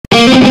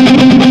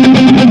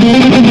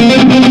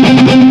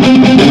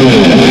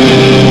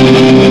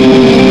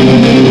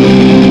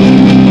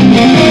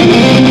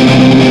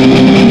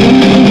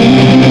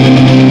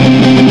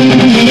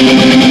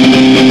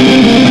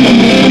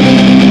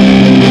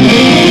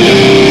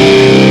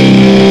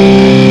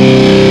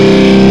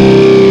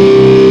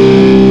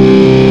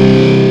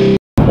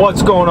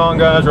What's going on,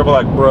 guys? Rebel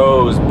Black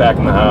Bros back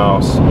in the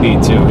house.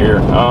 B2 here.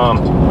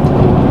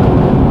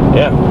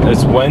 Yeah,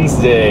 it's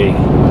Wednesday.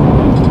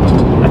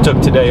 I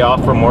took today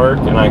off from work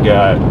and I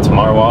got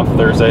tomorrow off,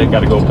 Thursday. Got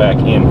to go back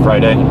in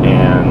Friday,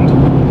 and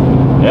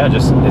yeah,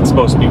 just it's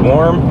supposed to be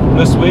warm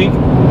this week.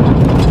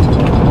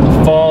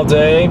 Fall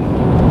day,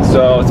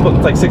 so it's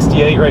like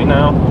 68 right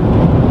now.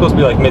 It's supposed to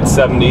be like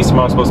mid-70s.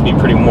 Tomorrow's supposed to be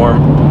pretty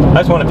warm.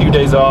 I just want a few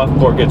days off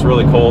before it gets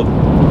really cold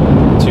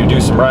to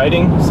do some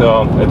riding.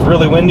 So it's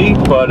really windy,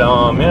 but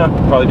yeah,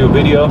 probably do a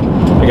video.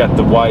 I got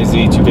the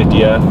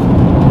YZ250F.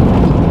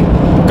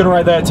 Gonna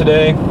ride that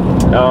today.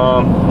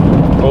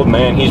 Old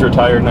man, he's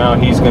retired now.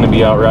 He's gonna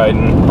be out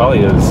riding. Probably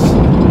his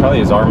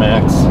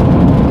Rmax.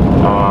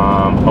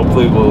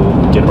 Hopefully we'll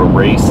get a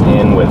race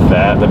in with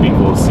that. That'd be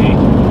cool to see.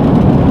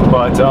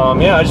 But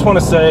yeah, I just want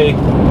to say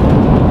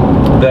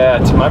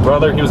that my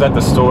brother, he was at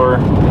the store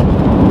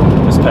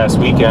this past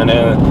weekend,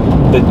 and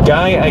the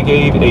guy I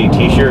gave a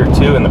t-shirt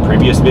to in the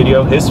previous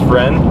video, his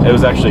friend, it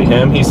was actually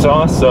him he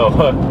saw, so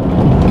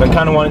I'm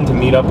kind of wanting to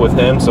meet up with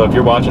him. So if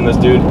you're watching this,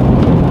 dude,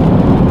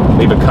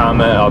 leave a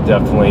comment. I'll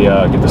definitely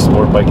get the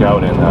sport bike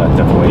out and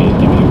definitely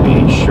give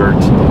you a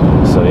shirt.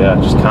 So yeah,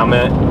 just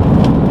comment,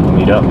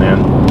 meet up,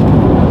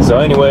 man. So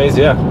anyways,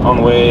 yeah, on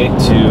the way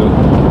to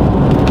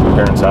my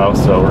parents'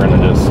 house, so we're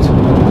gonna just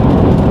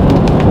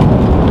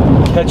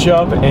catch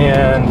up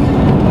and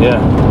yeah,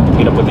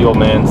 meet up with the old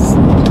man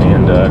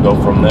and go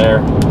from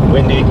there.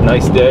 Windy,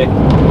 nice day. Do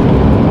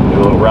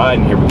a little ride,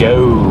 and here we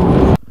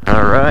go.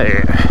 All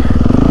right.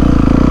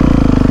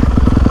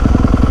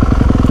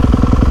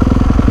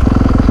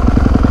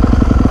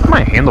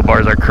 My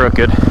handlebars are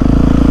crooked.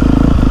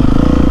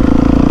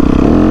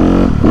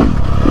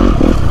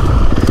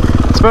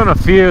 It's been a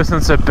few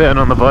since I've been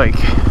on the bike,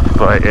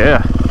 but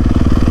yeah.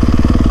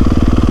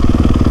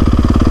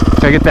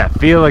 Gotta get that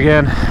feel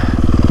again.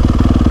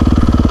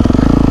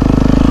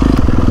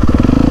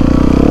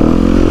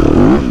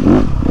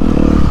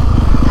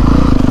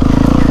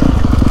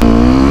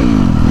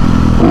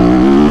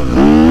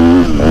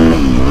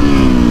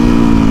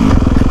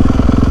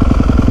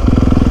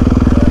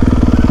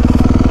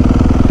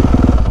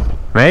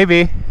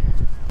 Maybe.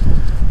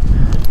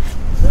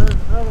 There's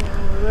another one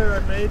over there I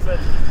made, but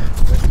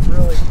it's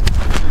really...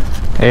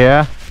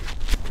 Yeah. I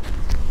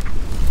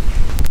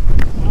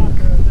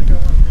think I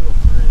want to do a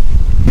bridge.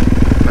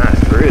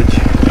 Nice bridge.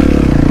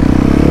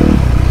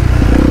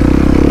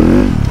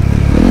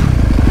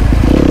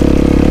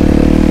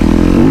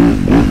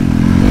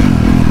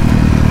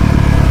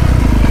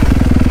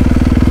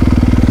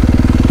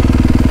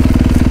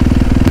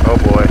 Oh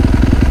boy.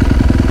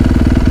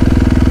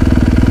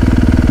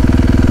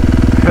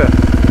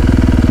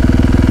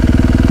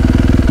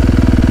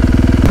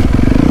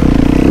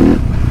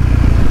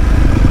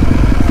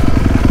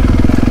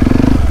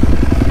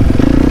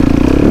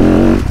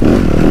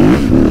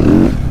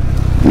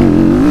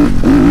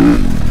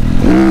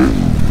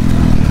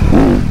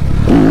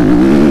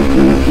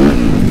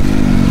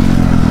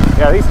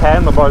 Yeah, these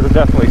handlebars are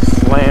definitely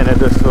slanted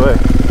this way. I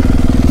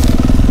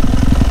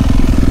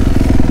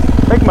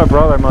think my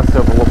brother must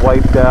have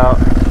wiped out.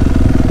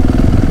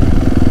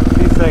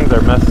 These things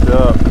are messed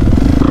up.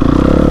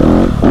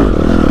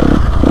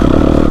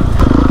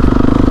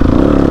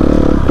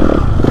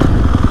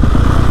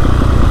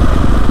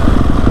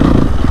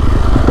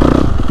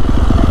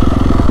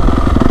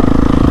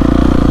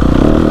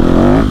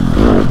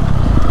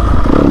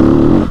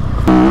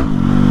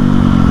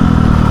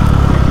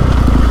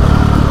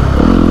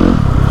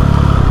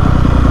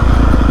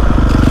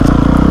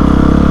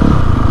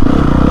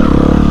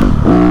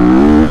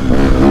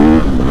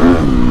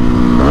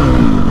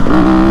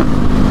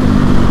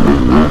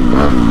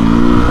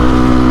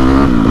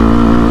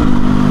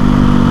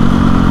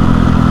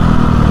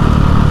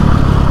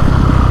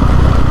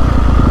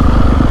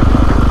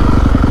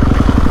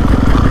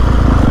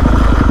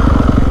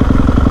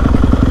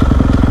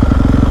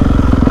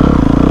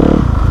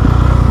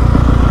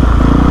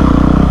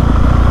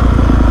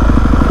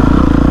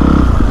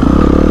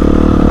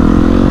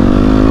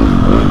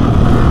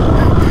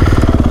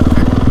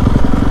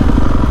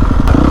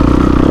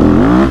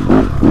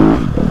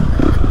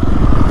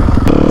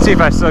 See if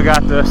I still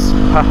got this.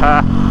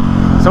 Haha.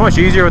 So much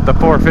easier with the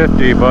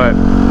 450, but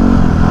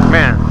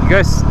man, you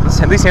guys,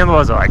 these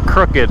handlebars are like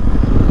crooked.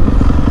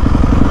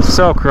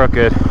 So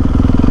crooked.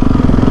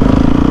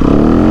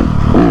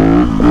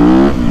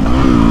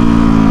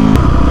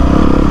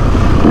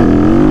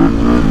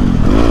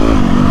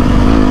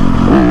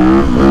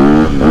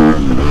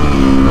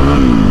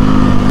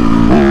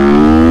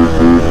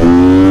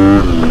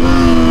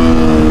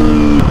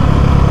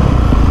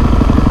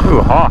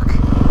 Ooh, hawk.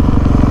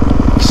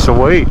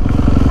 Sweet.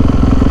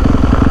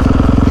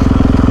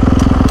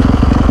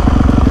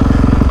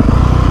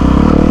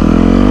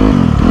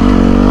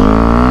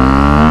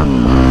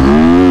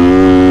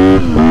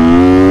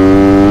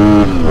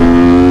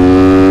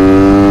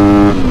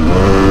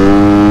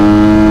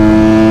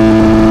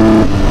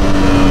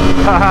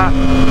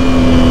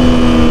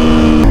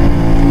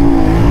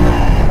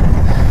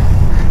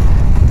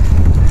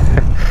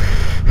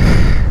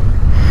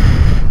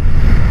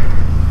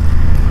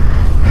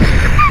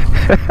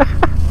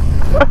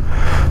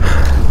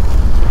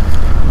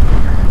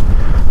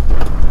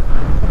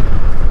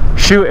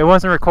 Shoot, it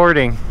wasn't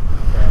recording.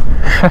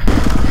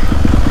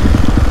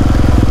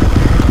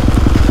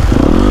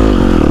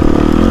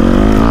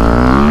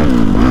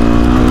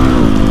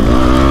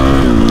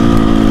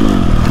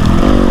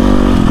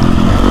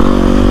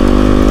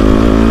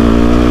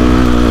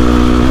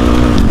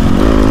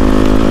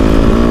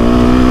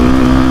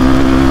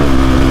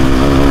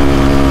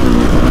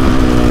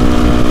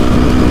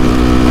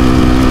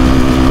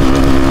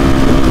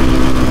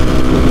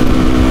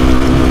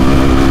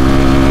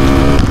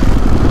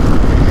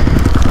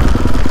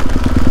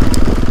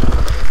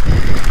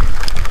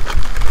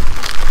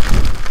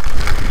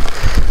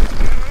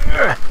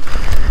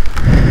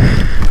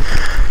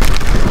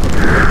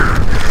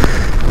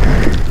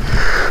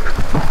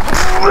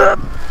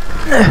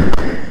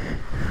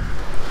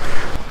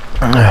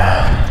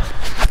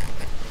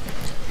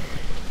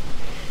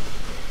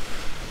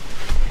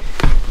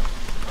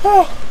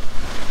 Oh,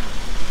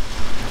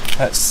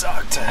 that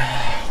sucked.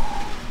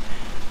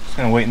 Just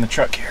gonna wait in the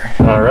truck here.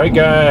 Alright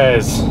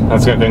guys,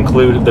 that's gonna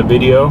conclude the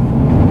video.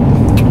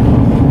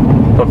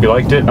 Hope you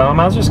liked it.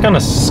 I was just kind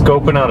of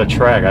scoping out a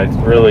track. I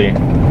really,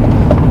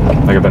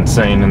 like I've been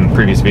saying in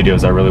previous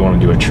videos, I really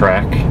want to do a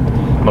track,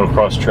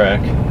 motocross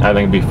track. I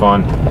think it'd be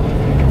fun.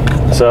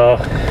 So,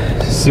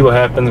 see what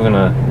happens. I'm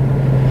gonna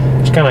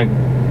just kind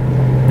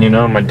of, you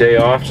know, my day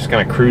off, just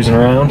kind of cruising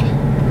around,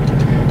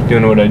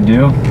 doing what I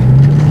do.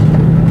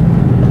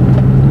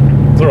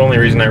 The only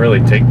reason I really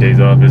take days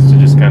off is to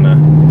just kind of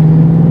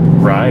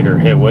ride or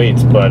hit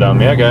weights. But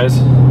yeah guys,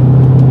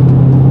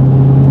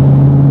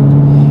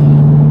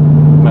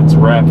 that's a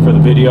wrap for the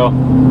video.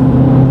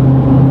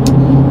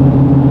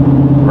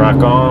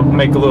 Rock on,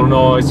 make a little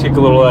noise, kick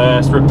a little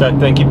ass, rip that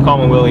thing, keep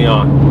calm and Willie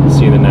on.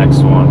 See you in the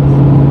next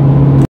one.